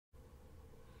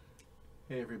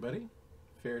Hey everybody,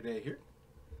 Faraday here.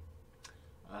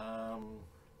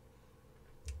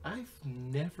 I've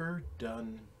never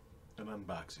done an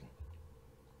unboxing.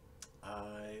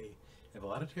 I have a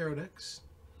lot of tarot decks.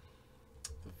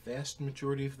 The vast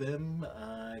majority of them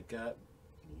I got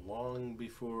long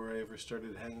before I ever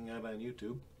started hanging out on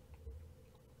YouTube.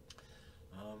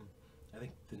 I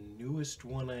think the newest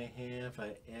one I have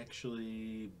I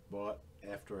actually bought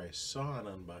after I saw an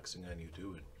unboxing on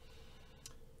YouTube. It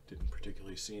didn't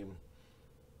particularly seem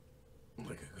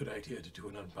like a good idea to do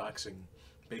an unboxing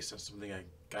based on something I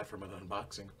got from an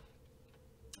unboxing.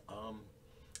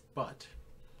 But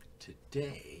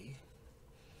today,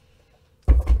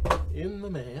 in the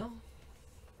mail,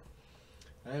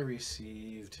 I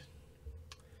received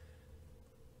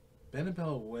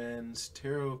Benebel Wen's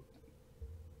Tarot,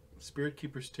 Spirit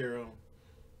Keeper's Tarot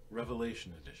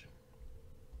Revelation Edition.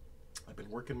 I've been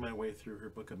working my way through her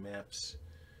book of maps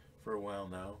for a while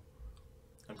now.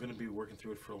 I'm going to be working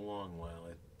through it for a long while.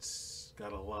 It's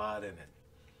got a lot in it.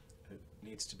 It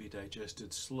needs to be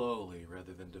digested slowly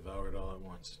rather than devoured all at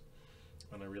once.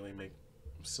 I want to really make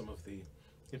some of the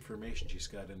information she's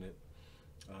got in it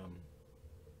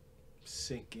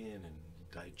sink in and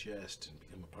digest and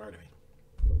become a part of me.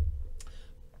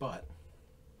 But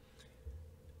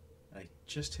I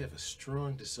just have a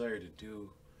strong desire to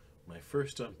do my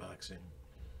first unboxing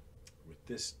with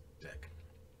this deck.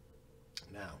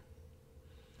 Now,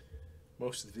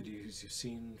 most of the videos you've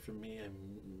seen from me,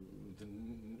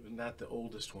 I'm not the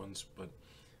oldest ones, but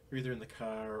they're either in the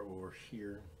car or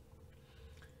here.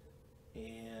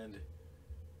 And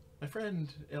my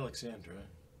friend Alexandra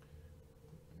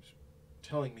was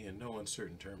telling me in no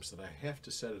uncertain terms that I have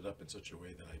to set it up in such a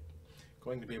way that I'm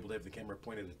going to be able to have the camera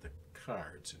pointed at the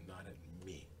cards and not at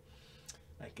me.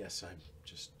 I guess I'm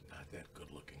just not that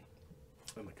good looking,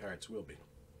 and the cards will be.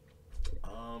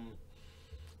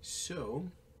 So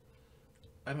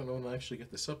I don't know when I'll actually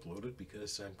get this uploaded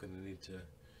because I'm going to need to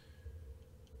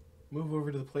move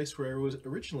over to the place where I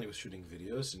originally was shooting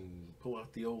videos and pull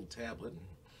out the old tablet and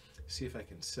see if I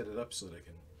can set it up so that I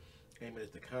can aim it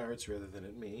at the cards rather than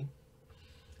at me,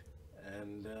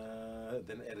 and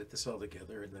then edit this all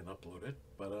together and then upload it.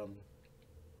 But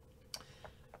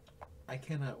I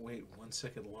cannot wait 1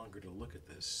 second longer to look at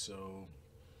this, so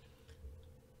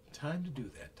time to do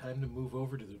that. Time to move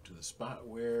over to the spot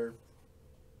where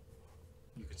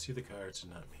you can see the cards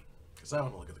and not me, because I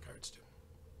want to look at the cards too.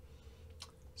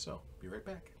 So, be right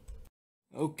back.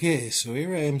 Okay, so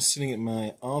here I am sitting at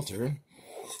my altar,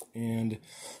 and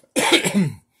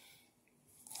you're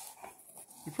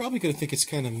probably going to think it's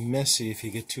kind of messy if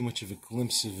you get too much of a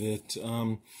glimpse of it.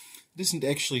 It isn't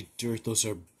actually dirt, those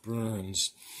are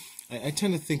burns. I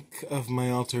tend to think of my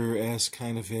altar as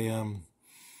kind of a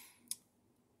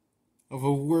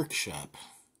workshop,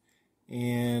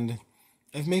 and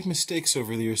I've made mistakes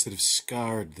over the years that have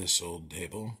scarred this old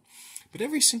table, but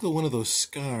every single one of those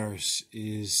scars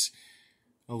is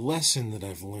a lesson that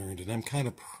I've learned, and I'm kind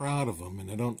of proud of them,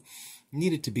 and I don't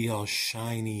need it to be all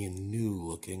shiny and new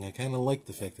looking. I kind of like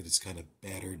the fact that it's kind of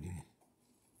battered and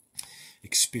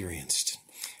experienced.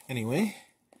 Anyway,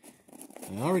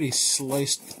 I already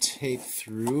sliced the tape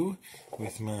through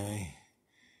with my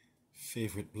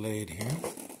favorite blade here.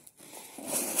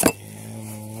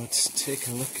 And let's take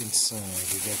a look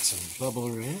inside. We got some bubble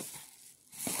wrap.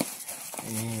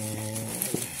 And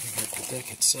we got the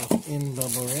deck itself in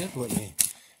bubble wrap. Let me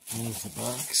move the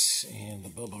box and the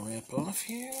bubble wrap off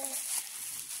here.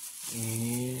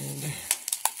 And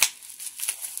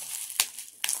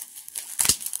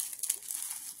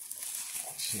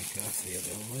take off the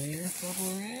other layer of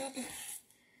bubble wrap.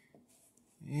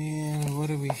 And what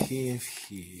do we have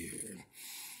here?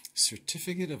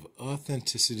 Certificate of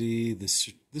Authenticity. This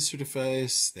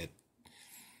certifies that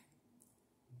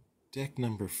deck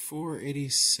number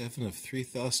 487 of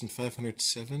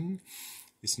 3507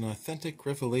 is an authentic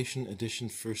Revelation Edition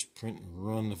first print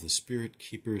run of the Spirit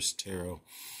Keeper's Tarot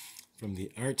from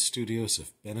the art studios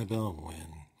of Benebel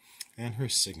Wen, and her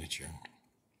signature.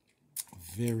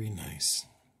 Very nice.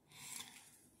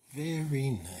 Very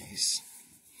nice.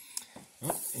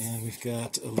 Oh, and we've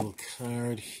got a little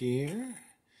card here.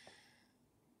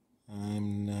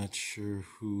 I'm not sure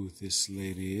who this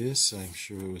lady is. I'm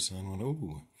sure it was on one.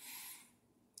 Oh,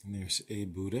 and there's a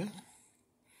Buddha.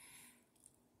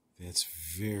 That's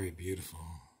very beautiful.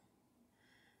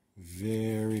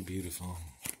 Very beautiful.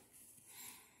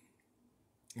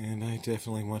 And I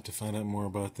definitely want to find out more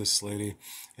about this lady.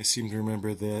 I seem to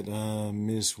remember that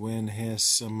Ms. Wen has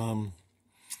some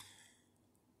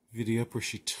video up where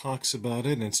she talks about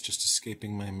it, and it's just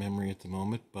escaping my memory at the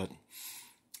moment, but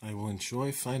I will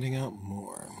enjoy finding out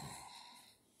more.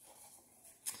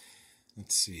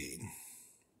 Let's see.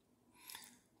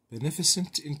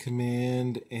 Beneficent in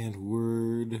command and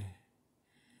word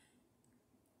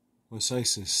was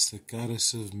Isis, the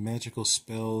goddess of magical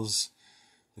spells.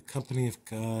 The company of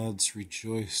gods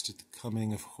rejoiced at the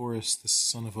coming of Horus, the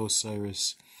son of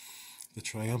Osiris, the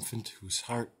triumphant, whose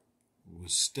heart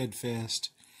was steadfast,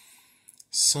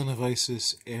 son of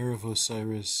Isis, heir of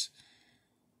Osiris,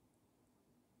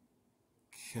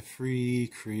 Khepri,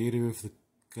 creator of the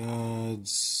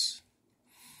gods.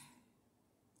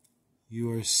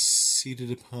 You are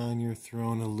seated upon your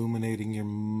throne, illuminating your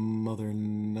mother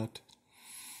Nut,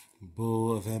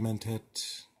 bull of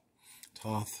Amentet,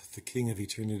 Thoth, the king of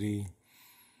eternity.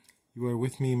 You are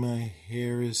with me, my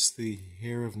hair is the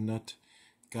hair of Nut,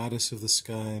 goddess of the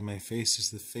sky. My face is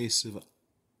the face of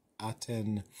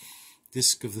Aten,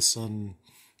 disk of the sun.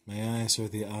 My eyes are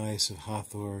the eyes of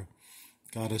Hathor,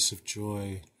 goddess of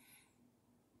joy.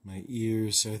 My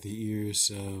ears are the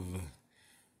ears of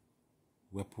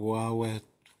Wepwawet,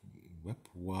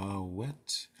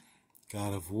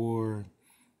 god of war.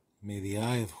 May the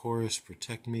eye of Horus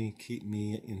protect me, keep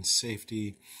me in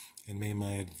safety, and may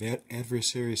my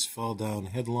adversaries fall down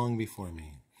headlong before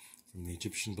me. From the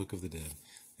Egyptian Book of the Dead.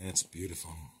 That's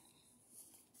beautiful.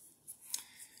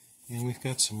 And we've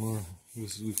got some more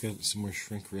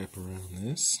shrink wrap around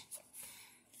this.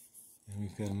 And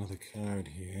we've got another card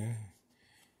here.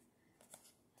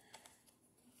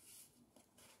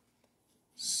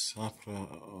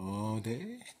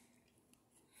 Sapraode.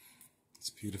 It's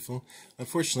beautiful.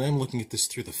 Unfortunately, I'm looking at this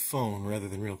through the phone rather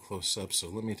than real close up, so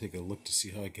let me take a look to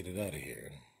see how I get it out of here.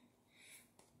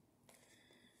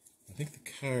 I think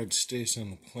the card stays on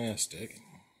the plastic.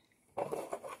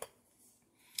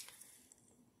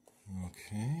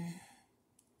 Okay.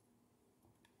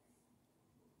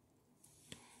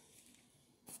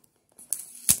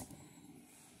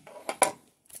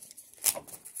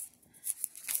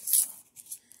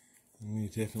 And we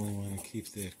definitely want to keep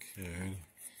that card.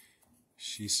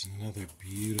 She's another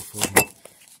beautiful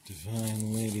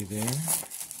divine lady there.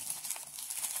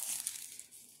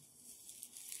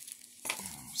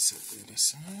 Set that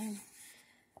aside.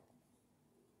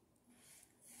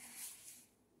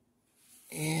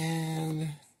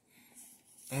 And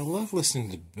I love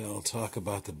listening to Belle talk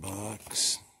about the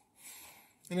box.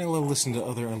 And I love listening to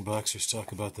other unboxers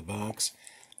talk about the box.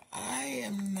 I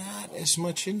am not as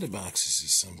much into boxes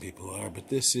as some people are, but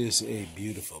this is a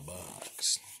beautiful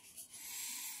box.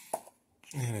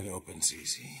 And it opens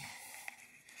easy.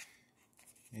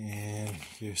 And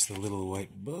here's the little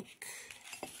white book.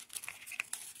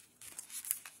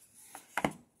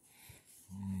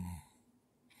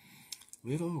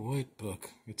 Little White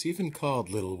Book. It's even called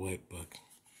Little White Book.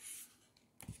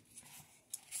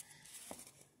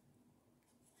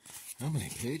 How many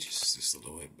pages is this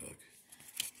Little White Book?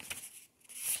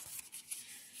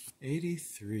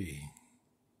 83.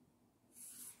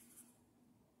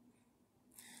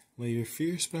 Lay your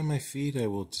fears by my feet, I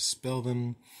will dispel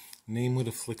them. Name what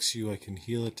afflicts you, I can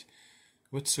heal it.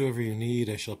 Whatsoever you need,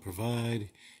 I shall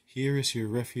provide. Here is your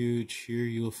refuge, here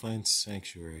you will find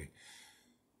sanctuary.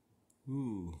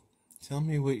 Ooh, tell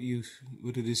me what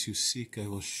it is you seek, I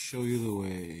will show you the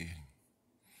way.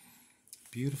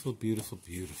 Beautiful, beautiful,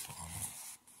 beautiful.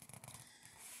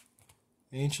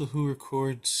 Angel who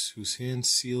records, whose hands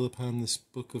seal upon this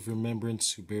book of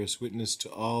remembrance, who bears witness to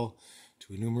all,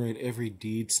 to enumerate every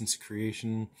deed since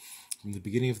creation, from the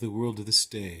beginning of the world to this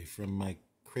day, from my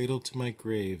cradle to my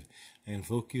grave, I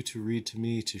invoke you to read to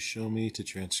me, to show me, to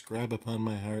transcribe upon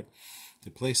my heart, to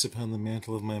place upon the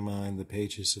mantle of my mind the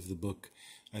pages of the book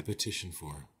I petition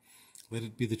for. Let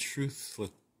it be the truth, let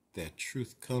that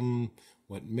truth come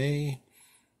what may,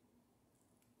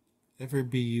 ever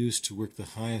be used to work the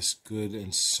highest good,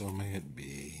 and so may it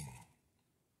be.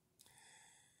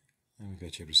 And we've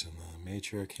got chapters on the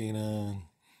Major Arcana,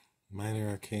 Minor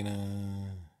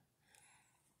Arcana,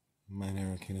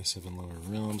 7 Lower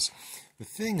Realms. The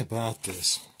thing about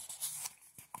this,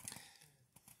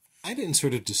 I didn't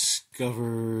sort of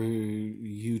discover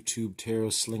YouTube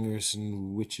tarot slingers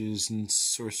and witches and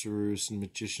sorcerers and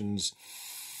magicians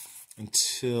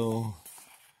until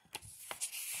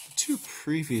two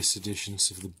previous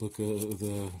editions of the book of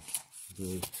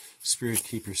the Spirit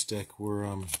Keepers deck were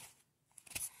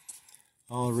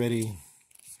already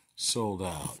sold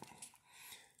out.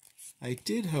 I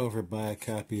did, however, buy a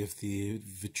copy of the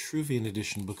Vitruvian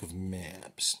edition book of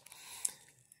maps.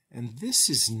 And this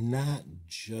is not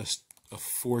just a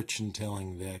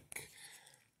fortune-telling deck.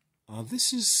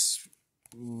 This is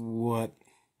what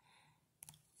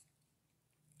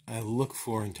I look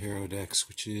for in tarot decks,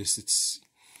 which is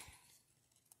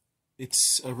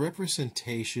it's a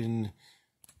representation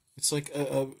it's like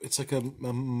a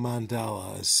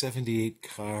mandala, a 78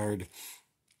 card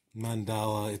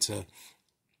mandala.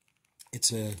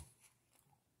 It's a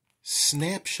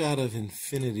snapshot of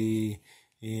infinity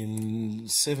in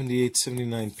 78,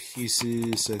 79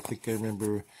 pieces. I think I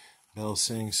remember Belle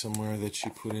saying somewhere that she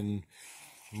put in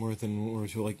more than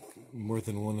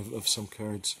one of some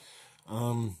cards.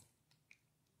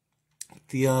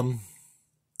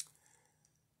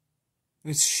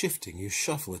 It's shifting. You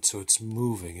shuffle it, so it's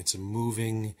moving. It's a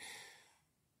moving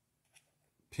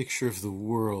picture of the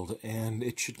world, and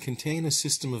it should contain a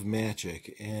system of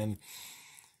magic. And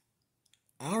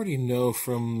I already know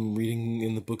from reading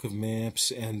in the Book of Maps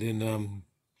and in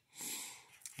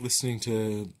listening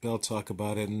to Belle talk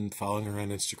about it and following her on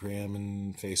Instagram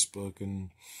and Facebook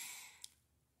and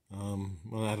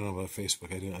well, I don't know about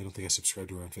Facebook. I don't think I subscribe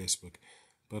to her on Facebook,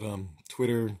 but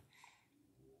Twitter.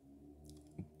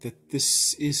 That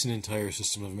this is an entire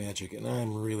system of magic, and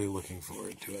I'm really looking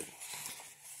forward to it.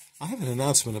 I have an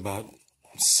announcement about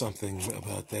something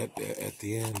about that at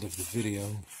the end of the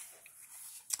video.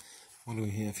 What do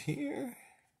we have here?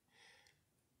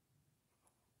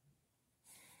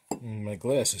 My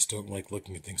glasses don't like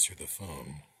looking at things through the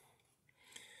phone.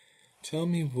 Tell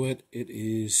me what it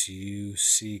is you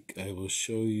seek. I will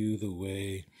show you the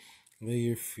way. Lay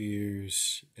your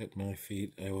fears at my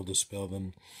feet. I will dispel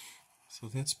them. So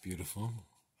that's beautiful.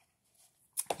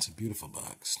 It's a beautiful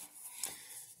box.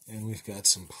 And we've got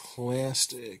some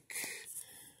plastic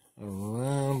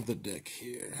around the deck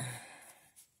here.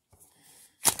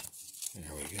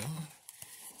 There we go.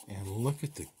 And look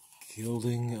at the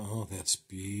gilding. Oh, that's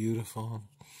beautiful.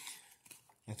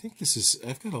 I think this is,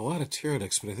 I've got a lot of tarot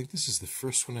decks, but I think this is the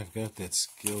first one I've got that's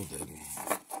gilded.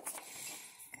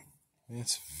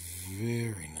 That's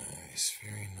very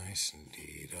nice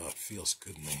indeed. Oh, it feels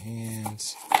good in the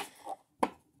hands.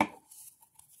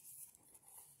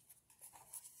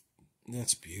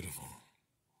 That's beautiful.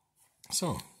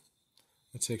 So,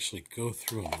 let's actually go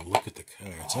through and look at the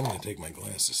cards. I'm going to take my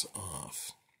glasses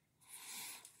off.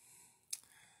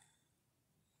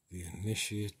 The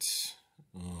Initiate.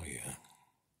 Oh, yeah.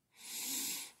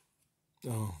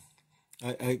 Oh,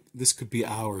 this could be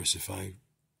hours if I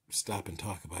stop and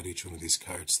talk about each one of these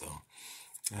cards, though.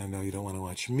 I know you don't want to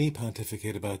watch me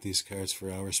pontificate about these cards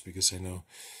for hours because I know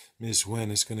Ms.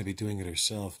 Wen is going to be doing it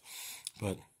herself.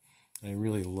 But I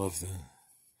really love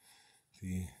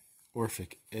the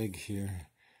Orphic egg here.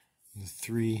 The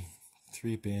three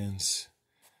bands.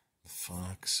 The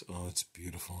fox. Oh, it's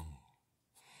beautiful.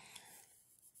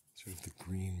 Sort of the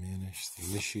green manish.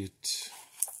 The Initiate.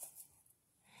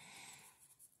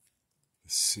 The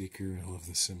Seeker. I love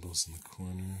the symbols in the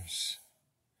corners.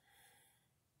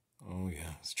 Oh,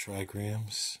 yeah. It's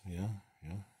trigrams. Yeah.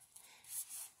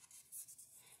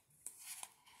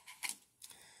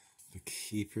 The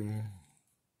Keeper.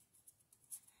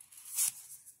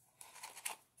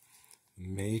 The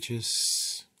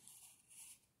Magus.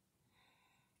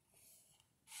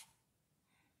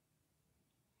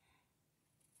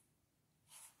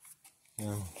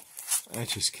 Now, I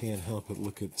just can't help but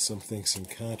look at some things in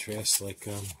contrast, like,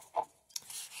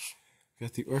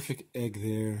 got the Orphic egg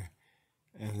there,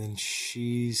 and then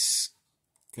she's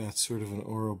got sort of an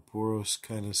Ouroboros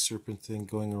kind of serpent thing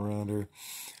going around her.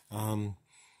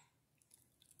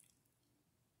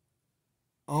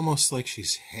 Almost like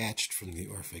she's hatched from the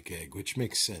Orphic egg, which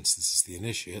makes sense. This is the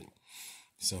Initiate,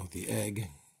 so the egg.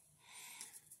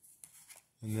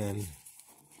 And then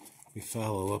we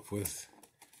follow up with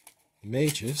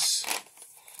Magus,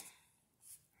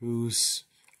 who's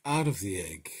out of the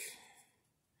egg,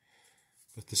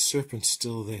 but the serpent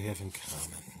still they have in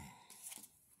common.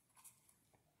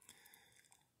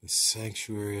 The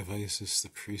Sanctuary of Isis, the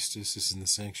priestess is in the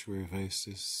Sanctuary of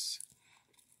Isis.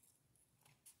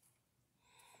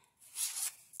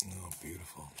 Oh,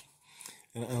 beautiful.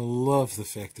 And I love the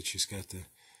fact that she's got the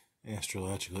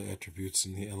astrological attributes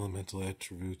and the elemental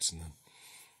attributes and the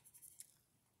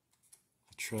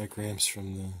trigrams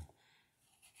from the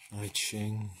I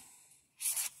Ching.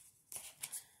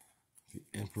 The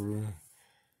Emperor.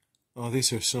 Oh,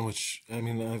 these are so much. I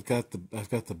mean, I've got the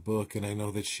book, and I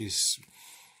know that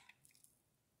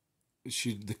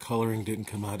the coloring didn't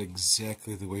come out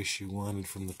exactly the way she wanted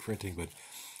from the printing, but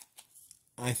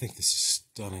I think this is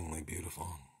stunningly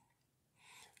beautiful.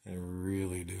 I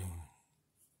really do.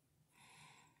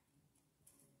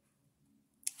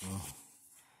 Oh,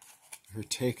 her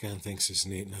take on things is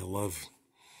neat, and I love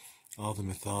all the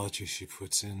mythology she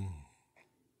puts in.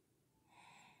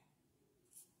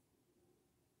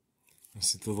 I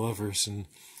see the Lovers, and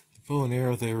the bow and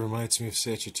arrow there reminds me of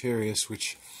Sagittarius,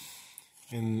 which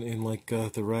in like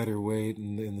the Rider-Waite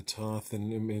and in the Toth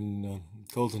and in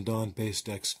Golden Dawn base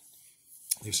decks,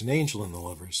 there's an angel in the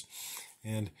Lovers,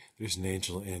 and there's an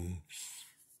angel in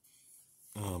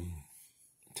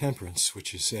Temperance,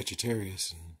 which is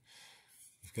Sagittarius, and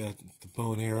you've got the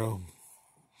bow and arrow,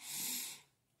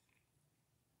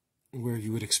 where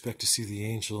you would expect to see the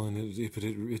angel, and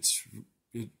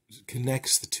it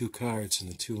connects the two cards and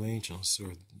the two angels,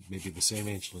 or maybe the same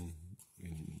angel in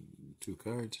two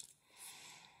cards.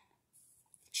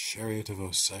 Chariot of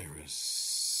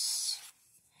Osiris,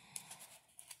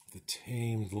 the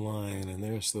tamed lion, and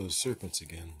there's those serpents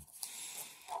again.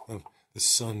 Oh, the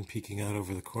sun peeking out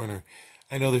over the corner.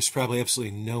 I know there's probably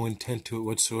absolutely no intent to it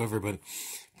whatsoever, but it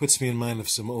puts me in mind of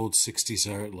some old 60s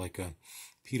art like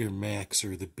Peter Max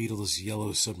or the Beatles'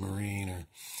 Yellow Submarine. Or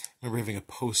I remember having a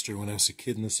poster when I was a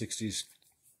kid in the 60s.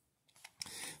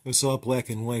 It was all black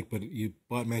and white, but you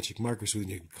bought magic markers with it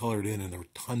and you could color it in, and there were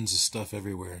tons of stuff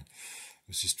everywhere. It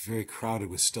was just very crowded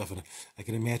with stuff, and I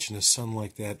can imagine a sun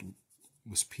like that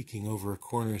was peeking over a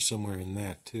corner somewhere in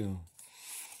that, too.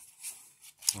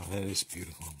 Oh, that is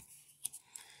beautiful.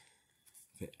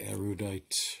 The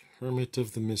erudite hermit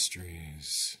of the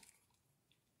mysteries.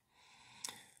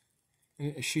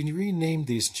 And she renamed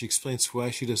these, and she explains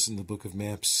why she does in the Book of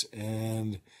Maps,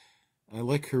 and I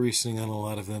like her reasoning on a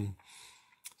lot of them.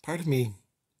 Part of me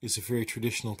is a very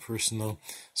traditional person, though,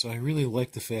 so I really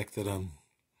like the fact that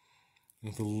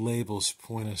the labels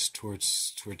point us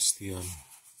towards the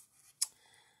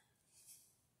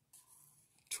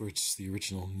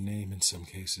original name in some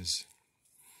cases.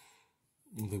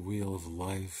 The Wheel of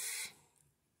Life.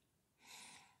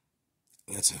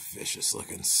 That's a vicious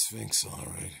looking sphinx, all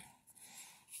right.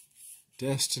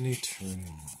 Destiny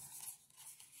Turning.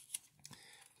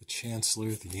 The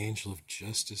Chancellor, the Angel of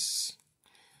Justice.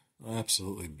 Oh,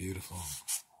 absolutely beautiful.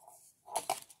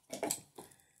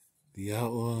 The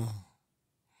Outlaw.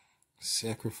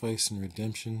 Sacrifice and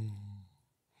Redemption.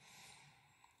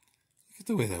 Look at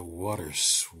the way that water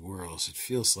swirls. It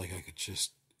feels like I could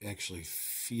just actually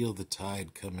feel the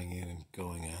tide coming in and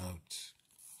going out.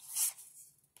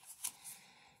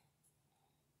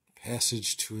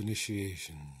 Passage to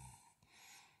Initiation.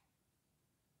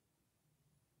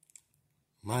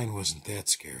 Mine wasn't that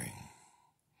scaring.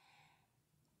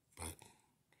 But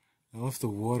I love the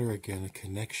water again, a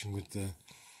connection with the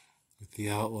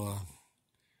outlaw.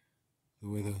 The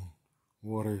way the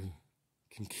water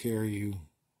can carry you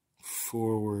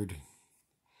forward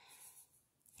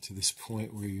to this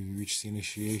point where you reach the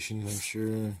initiation. I'm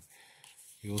sure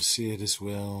you'll see it as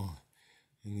well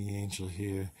in the angel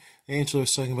here. The angel I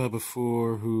was talking about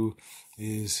before, who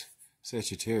is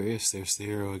Sagittarius. There's the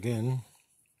arrow again.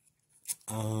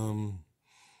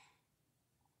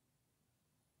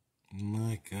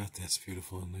 My God, that's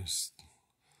beautiful. And there's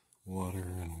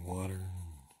water and water.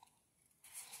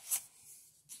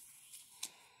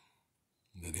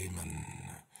 The demon.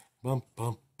 Bum,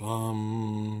 bum,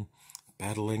 bum.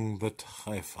 Battling the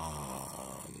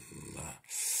Typhon.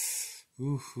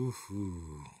 Ooh, ooh,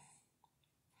 ooh.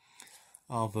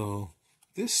 Although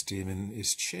this demon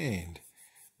is chained.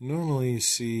 Normally you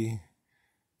see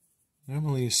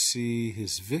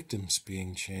his victims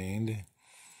being chained.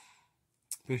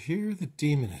 But here the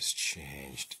demon has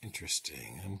changed.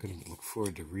 Interesting. I'm going to look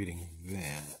forward to reading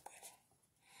that.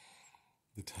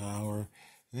 The Tower.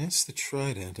 That's the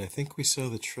trident. I think we saw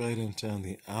the trident on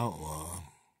the Outlaw.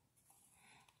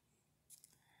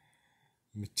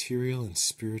 Material and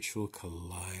spiritual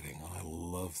colliding. Oh, I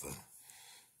love the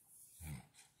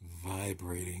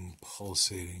vibrating,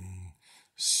 pulsating,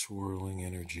 swirling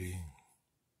energy.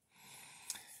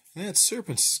 And that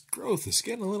serpent's growth is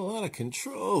getting a little out of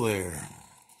control there.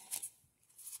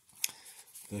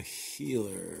 The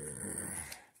Healer.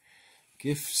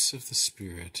 Gifts of the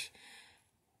Spirit.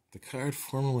 The card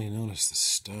formerly known as the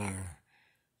Star.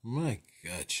 My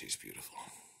God, she's beautiful.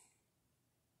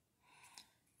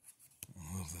 I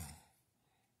love the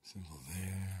symbol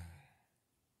there.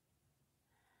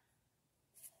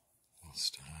 Little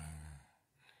star.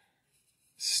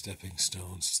 Stepping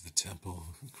stones to the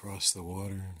temple across the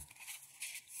water.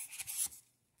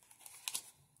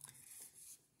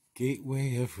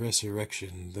 Gateway of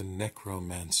Resurrection, the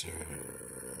Necromancer.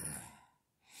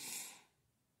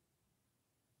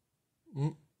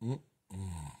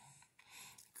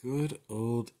 Good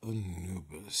old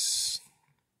Anubis.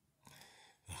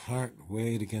 The heart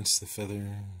weighed against the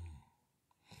feather.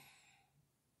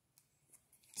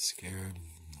 Scarab,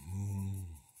 the moon.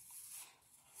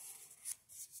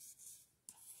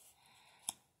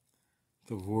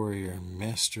 The warrior,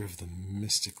 master of the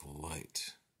mystic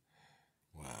light.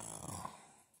 Wow.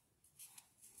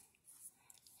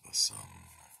 The sun.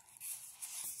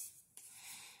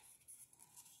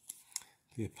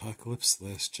 The Apocalypse,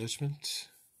 Last Judgment,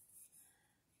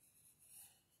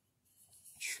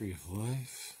 Tree of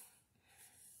Life,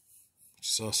 which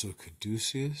is also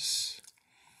Caduceus,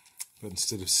 but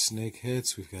instead of snake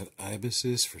heads, we've got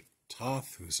ibises for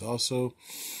Thoth, who's also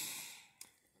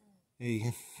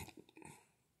a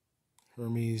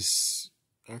Hermes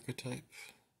archetype,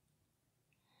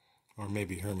 or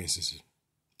maybe Hermes is a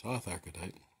Thoth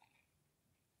archetype.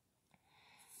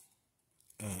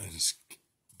 It is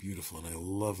beautiful, and I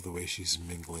love the way she's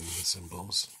mingling the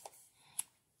symbols.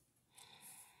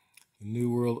 The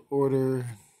New World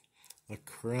Order, the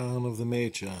Crown of the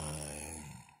Magi.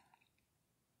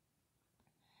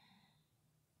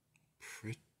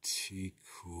 Pretty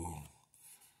cool.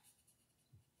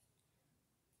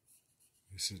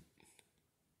 Is it?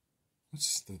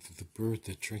 What's the bird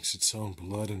that drinks its own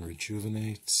blood and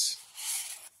rejuvenates?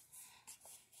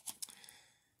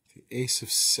 The Ace of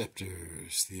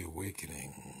Scepters, the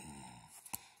Awakening.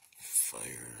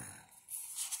 Fire.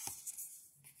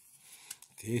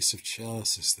 The Ace of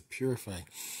Chalices, the Purifying.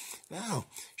 Now,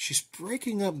 she's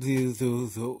breaking up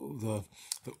the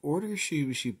order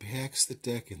she packs the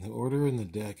deck in. The order in the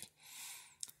deck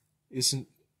isn't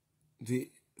the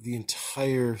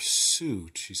entire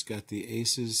suit. She's got the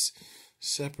aces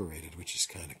separated, which is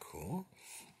kind of cool.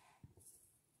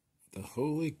 The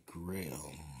Holy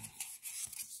Grail.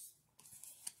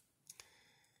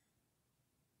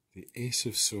 The Ace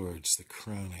of Swords, the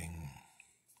Crowning.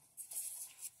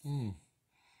 The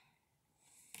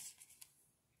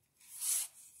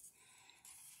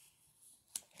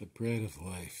Bread of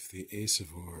Life, the Ace of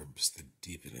Orbs, the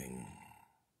Deepening.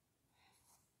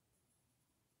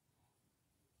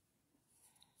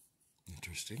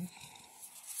 Interesting.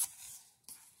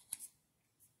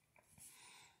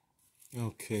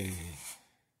 Okay.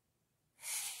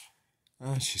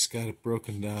 She's got it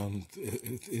broken down.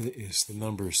 It's the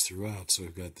numbers throughout. So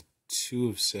we've got the Two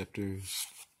of Scepters,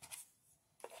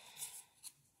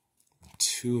 the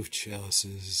Two of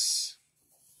Chalices.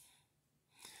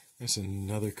 There's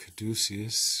another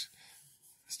Caduceus,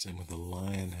 this time with a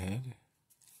lion head.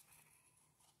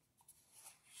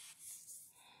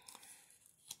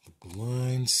 The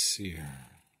Blind Seer.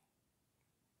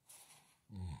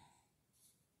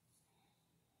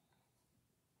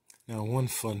 Now, one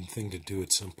fun thing to do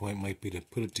at some point might be to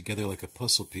put it together like a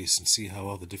puzzle piece and see how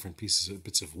all the different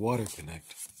bits of water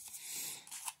connect.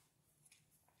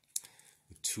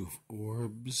 The Two of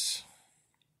Orbs.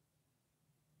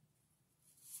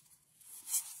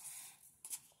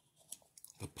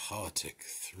 The Politic,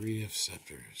 Three of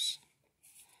Scepters.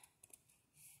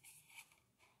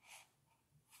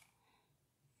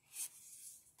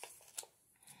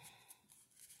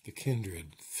 The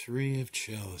Kindred, Three of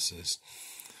Chalices.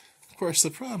 Of course,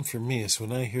 the problem for me is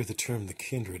when I hear the term the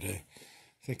Kindred, I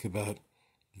think about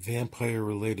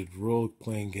vampire-related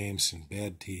role-playing games and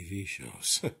bad TV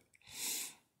shows. But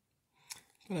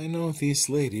I know these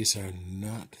ladies are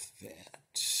not that.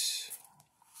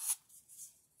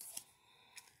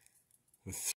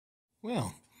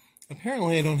 Well,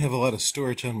 apparently I don't have a lot of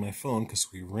storage on my phone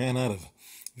because we ran out of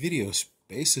video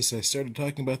space as I started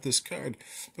talking about this card.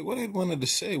 But what I wanted to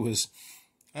say was,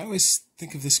 I always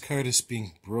think of this card as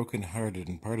being broken-hearted,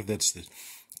 and part of that's the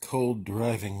cold,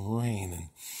 driving rain. And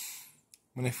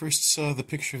when I first saw the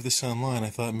picture of this online, I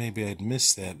thought maybe I'd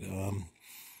missed that.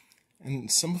 And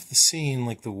some of the scene,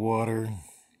 like the water,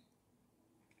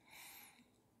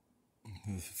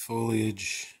 the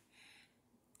foliage,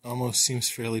 almost seems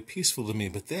fairly peaceful to me.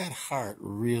 But that heart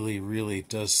really, really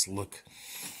does look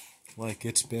like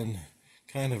it's been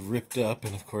kind of ripped up.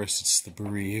 And of course, it's the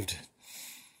bereaved.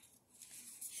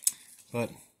 But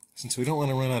since we don't want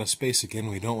to run out of space again,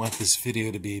 we don't want this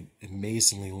video to be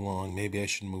amazingly long. Maybe I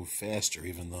should move faster,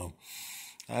 even though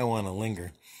I want to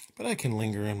linger. But I can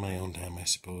linger in my own time, I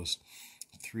suppose.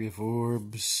 Three of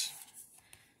Orbs.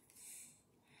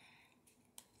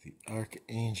 The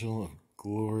Archangel of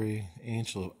Glory.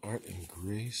 Angel of Art and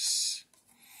Grace.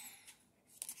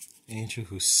 Angel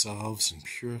who solves and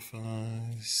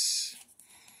purifies.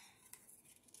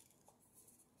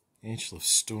 Angel of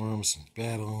Storms and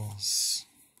Battles.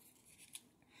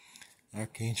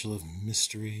 Archangel of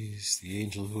Mysteries, the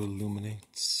Angel who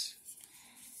illuminates.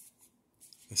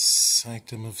 The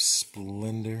Sanctum of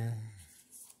Splendor.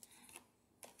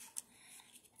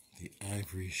 The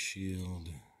Ivory Shield.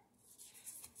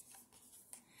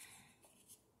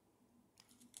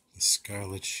 The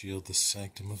Scarlet Shield, the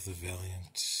Sanctum of the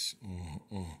Valiant.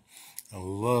 I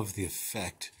love the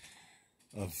effect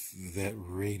of that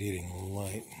radiating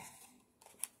light.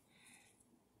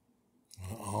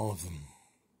 All of them.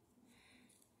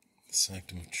 The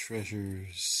Sanctum of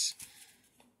Treasures.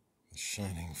 The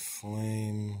shining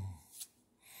flame,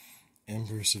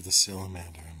 embers of the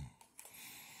salamander.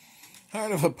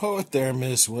 Heart of a poet there,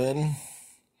 Miss Wen.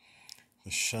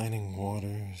 The shining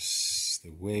waters,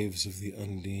 the waves of the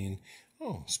Undine.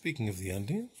 Oh, speaking of the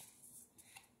Undine,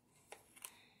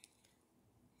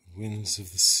 winds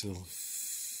of the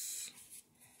sylph.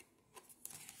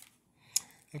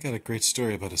 I've got a great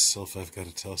story about a sylph I've got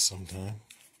to tell sometime.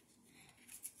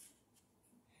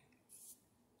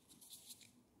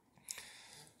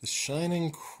 The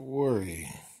shining quarry,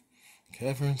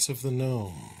 caverns of the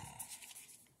gnome.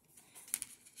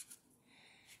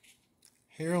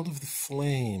 Herald of the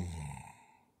flame,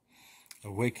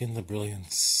 awaken the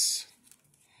brilliance.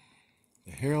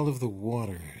 The herald of the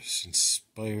waters,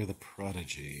 inspire the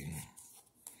prodigy.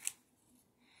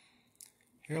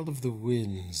 Herald of the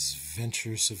winds,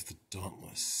 ventures of the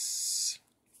dauntless.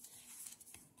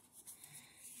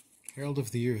 Herald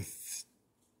of the earth,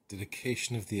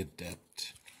 dedication of the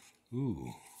adept.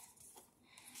 Ooh,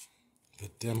 the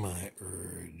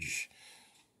demiurge.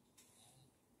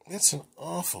 That's an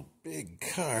awful big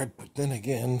card, but then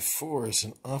again, 4 is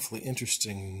an awfully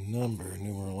interesting number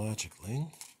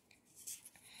numerologically.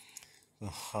 The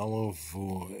hollow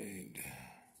void.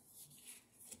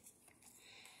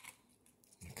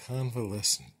 The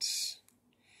convalescent.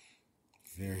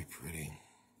 Very pretty.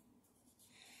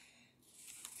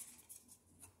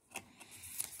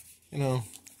 You know,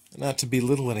 not to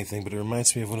belittle anything, but it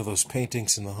reminds me of one of those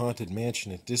paintings in the Haunted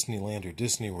Mansion at Disneyland or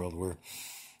Disney World where,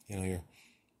 you know, you're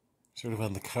sort of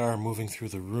on the car moving through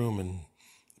the room and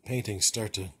the paintings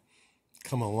start to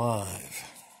come alive.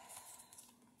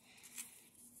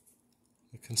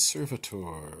 The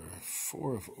Conservator,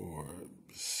 4 of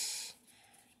orbs.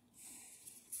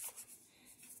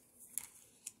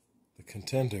 The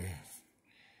Contender.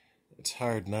 It's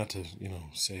hard not to, you know,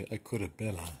 say, I could have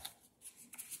been a.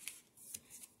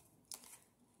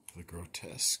 The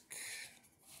Grotesque.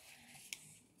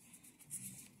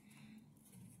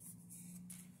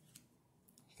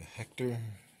 The Hector.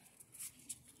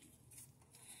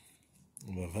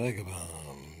 The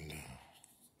Vagabond.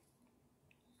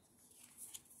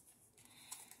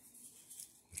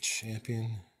 The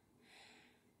Champion.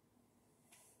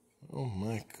 Oh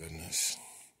my goodness.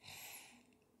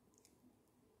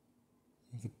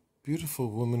 The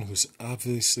beautiful woman who's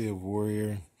obviously a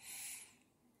warrior,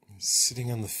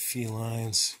 sitting on the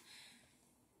felines.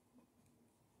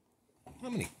 How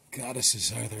many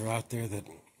goddesses are there out there that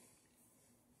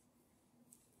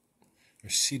are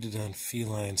seated on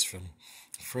felines, from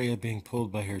Freya being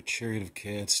pulled by her chariot of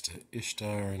cats to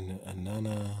Ishtar and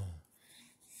Anana?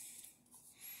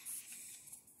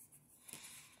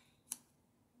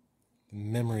 The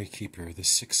Memory Keeper, the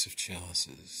 6 of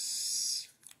Chalices.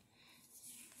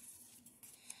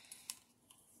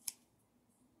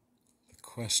 The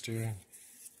Quester.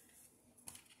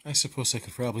 I suppose I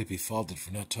could probably be faulted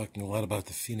for not talking a lot about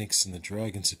the Phoenix and the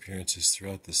Dragon's appearances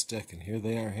throughout this deck, and here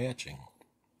they are hatching.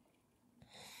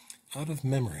 Out of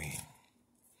Memory.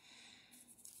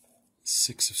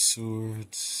 6 of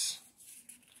Swords.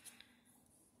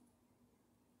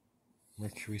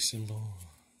 Mercury symbol.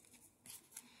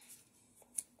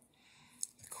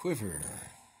 The Quiver.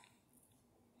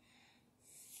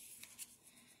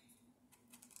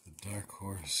 The Dark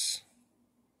Horse.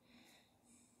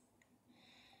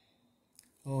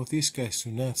 Oh, these guys do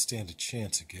not stand a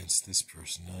chance against this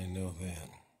person, I know that.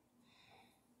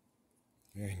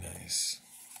 Very nice.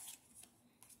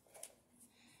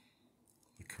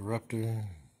 The Corruptor.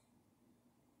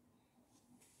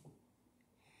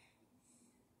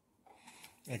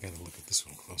 I gotta look at this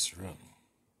one closer up.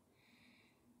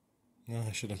 No,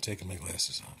 I should have taken my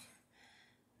glasses off.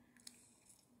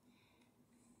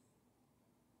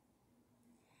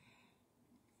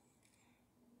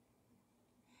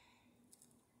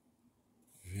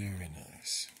 Very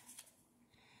nice.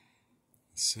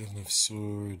 The 7 of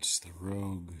Swords, the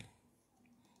Rogue.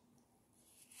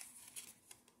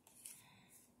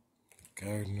 The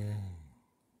Gardener.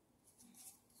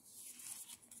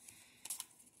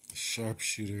 The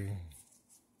Sharpshooter.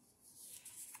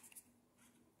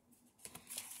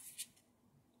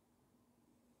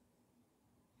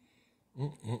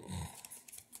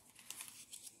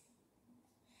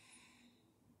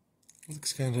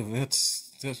 Looks kind of, that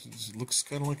looks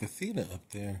kind of like Athena up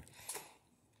there.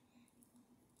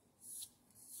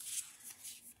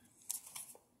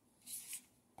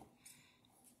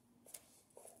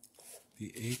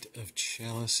 The 8 of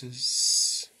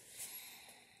Chalices.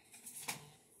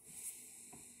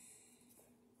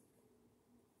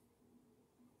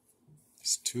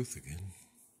 It's Tooth again.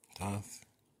 Toth.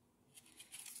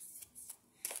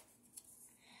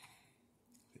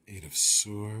 The 8 of of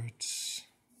Swords,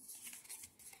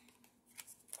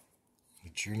 the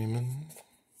Journeyman,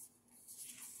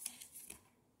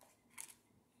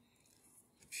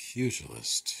 the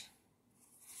Pugilist,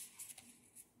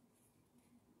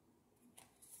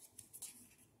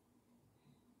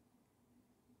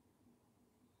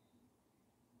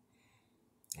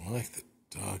 I like the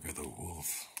dog or the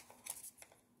wolf.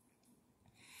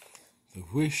 The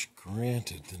Wish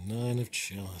Granted, the Nine of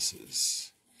Chalices.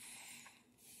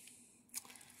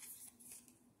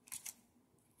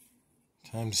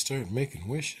 Time to start making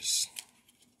wishes.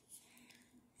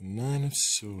 The Nine of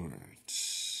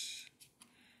Swords.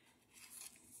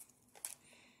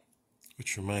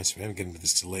 Which reminds me, I'm getting to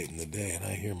this too late in the day, and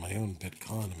I hear my own pet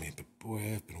calling to me, but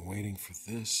boy, I've been waiting for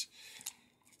this.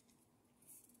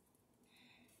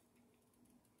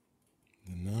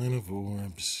 The Nine of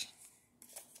Orbs.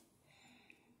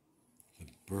 The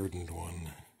Burdened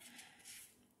One.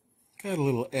 Got a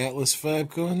little Atlas vibe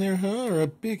going there, huh? Or a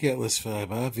big Atlas vibe.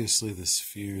 Obviously, the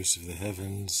spheres of the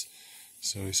heavens.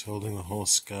 So he's holding the whole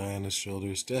sky on his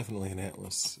shoulders. Definitely an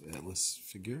Atlas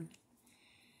figure.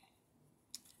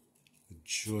 The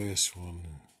Joyous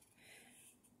One.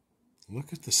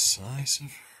 Look at the size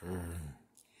of her.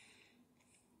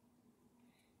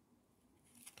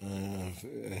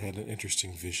 I had an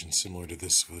interesting vision similar to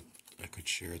this that I could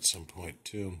share at some point,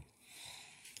 too.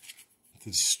 The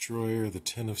Destroyer, the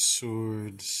Ten of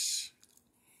Swords.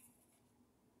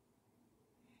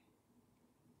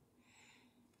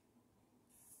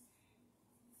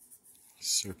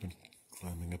 Serpent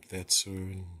climbing up that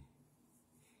sword.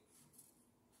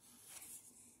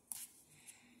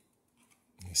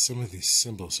 Some of these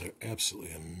symbols are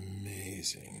absolutely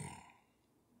amazing.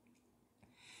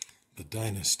 The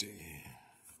Dynasty.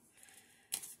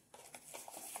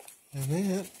 And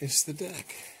that is the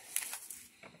deck.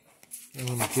 I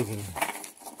want to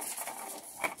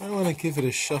give it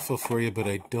a shuffle for you, but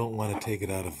I don't want to take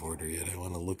it out of order yet. I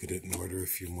want to look at it in order a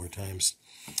few more times.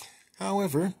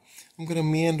 However, I'm going to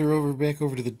meander back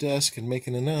over to the desk and make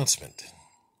an announcement.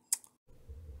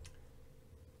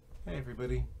 Hey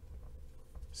everybody.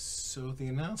 So the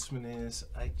announcement is,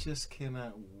 I just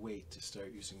cannot wait to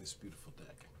start using this beautiful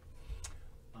deck.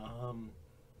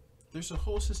 There's a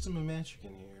whole system of magic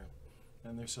in here,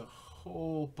 and there's a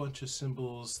whole bunch of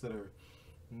symbols that are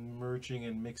merging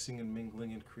and mixing and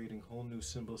mingling and creating whole new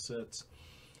symbol sets.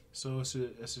 So as a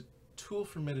tool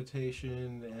for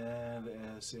meditation and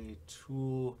as a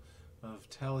tool of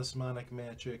talismanic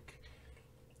magic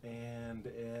and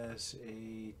as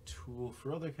a tool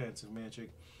for other kinds of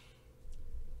magic,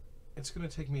 it's going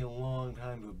to take me a long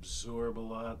time to absorb a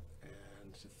lot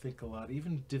and to think a lot.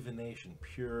 Even divination,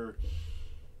 pure,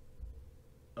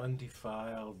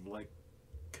 undefiled, like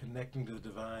connecting to the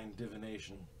divine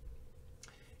divination.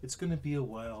 It's going to be a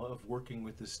while of working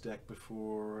with this deck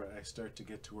before I start to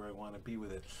get to where I want to be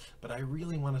with it. But I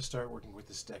really want to start working with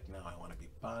this deck now. I want to be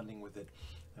bonding with it.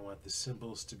 I want the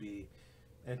symbols to be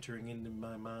entering into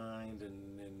my mind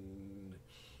and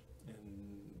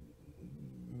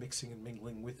mixing and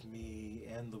mingling with me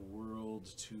and the world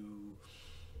to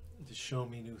show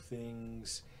me new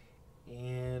things.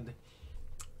 And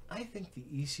I think the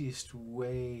easiest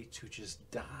way to just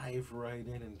dive right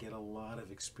in and get a lot of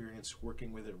experience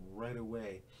working with it right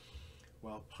away,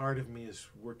 while part of me is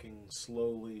working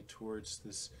slowly towards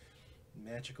this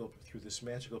magical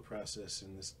process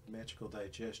and this magical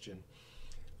digestion,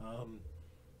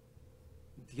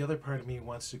 the other part of me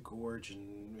wants to gorge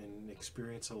and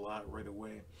experience a lot right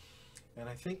away. And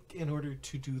I think in order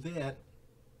to do that,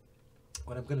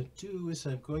 what I'm going to do is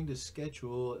I'm going to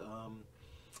schedule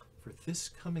for this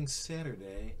coming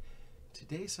Saturday.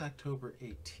 Today's October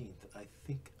 18th. I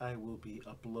think I will be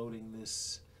uploading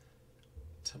this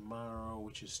tomorrow,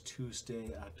 which is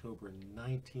Tuesday, October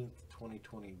 19th,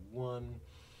 2021.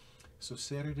 So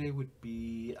Saturday would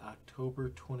be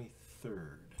October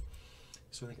 23rd.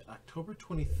 So I think October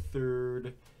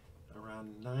 23rd,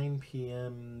 around 9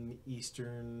 p.m.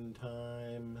 Eastern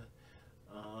time.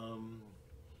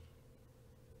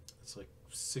 It's like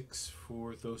 6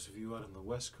 for those of you out on the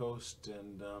West Coast,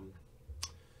 and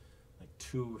like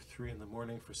 2 or 3 in the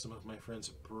morning for some of my friends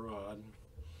abroad.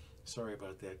 Sorry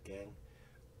about that, gang.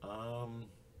 I'm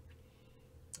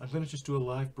going to just do a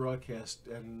live broadcast,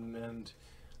 and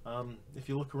if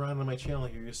you look around on my channel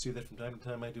here, you'll see that from time to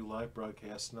time I do live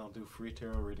broadcasts, and I'll do free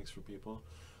tarot readings for people.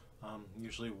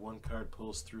 Usually 1 card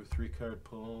pulls through 3 card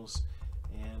pulls,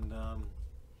 and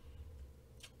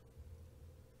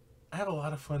I have a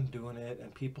lot of fun doing it,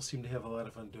 and people seem to have a lot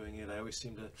of fun doing it. I always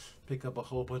seem to pick up a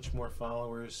whole bunch more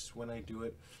followers when I do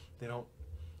it. They don't,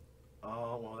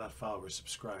 well, not followers,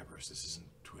 subscribers. This isn't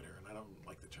Twitter, and I don't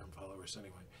like the term followers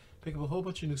anyway. pick up a whole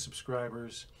bunch of new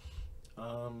subscribers.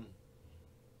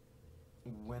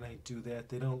 When I do that,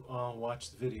 they don't all watch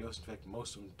the videos. In fact,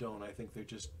 most of them don't. I think they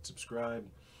just subscribe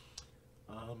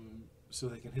so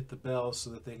they can hit the bell so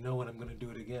that they know when I'm going to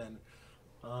do it again.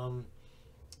 But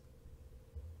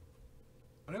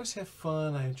I always have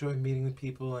fun. I enjoy meeting with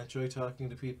people. I enjoy talking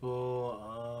to people.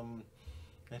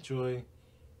 I enjoy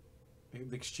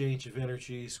the exchange of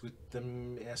energies with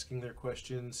them asking their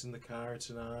questions in the cards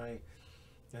and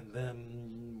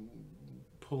them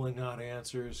pulling out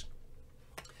answers.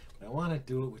 I want to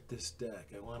do it with this deck.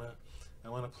 I want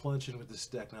to plunge in with this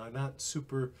deck. Now, I'm not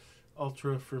super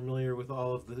ultra familiar with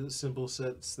all of the symbol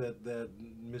sets that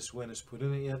Miss Wen has put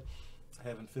in it yet. I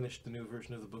haven't finished the new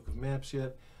version of the Book of Maps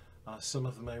yet. Some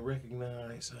of them I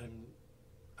recognize.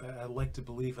 I like to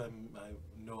believe I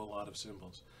know a lot of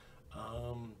symbols.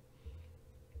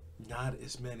 Not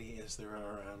as many as there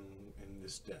are in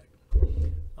this deck.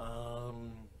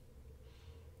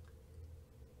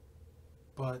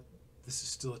 But this is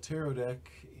still a tarot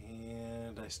deck,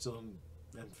 and I still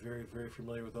am very, very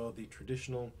familiar with all the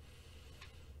traditional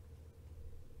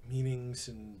meanings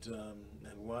and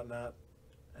whatnot,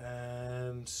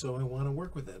 and so I want to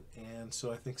work with it. And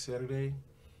so I think Saturday,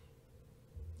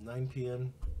 9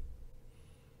 p.m.,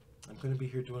 I'm going to be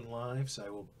here doing lives. I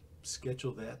will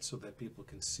schedule that so that people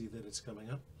can see that it's coming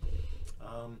up.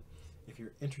 If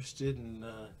you're interested in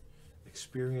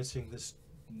experiencing this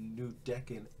new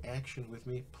deck in action with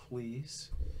me, please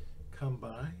come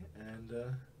by and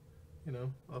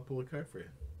I'll pull a card for you.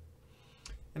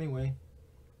 Anyway,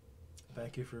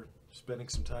 thank you for spending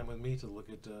some time with me to look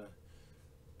at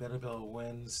Benebel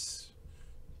Wen's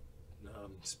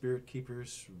Spirit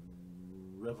Keepers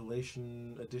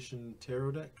Revelation Edition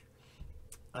Tarot deck.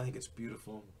 I think it's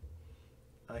beautiful.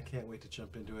 I can't wait to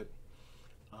jump into it.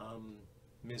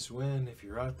 Ms. Wen, if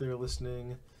you're out there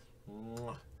listening,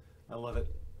 I love it.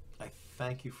 I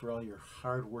thank you for all your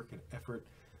hard work and effort.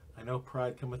 I know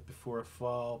pride cometh before a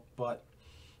fall, but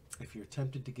if you're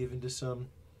tempted to give into some,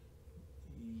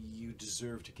 you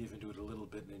deserve to give into it a little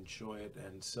bit and enjoy it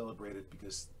and celebrate it,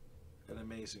 because an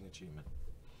amazing achievement.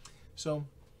 So,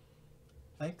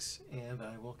 thanks, and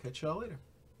I will catch y'all later.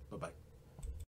 Bye-bye.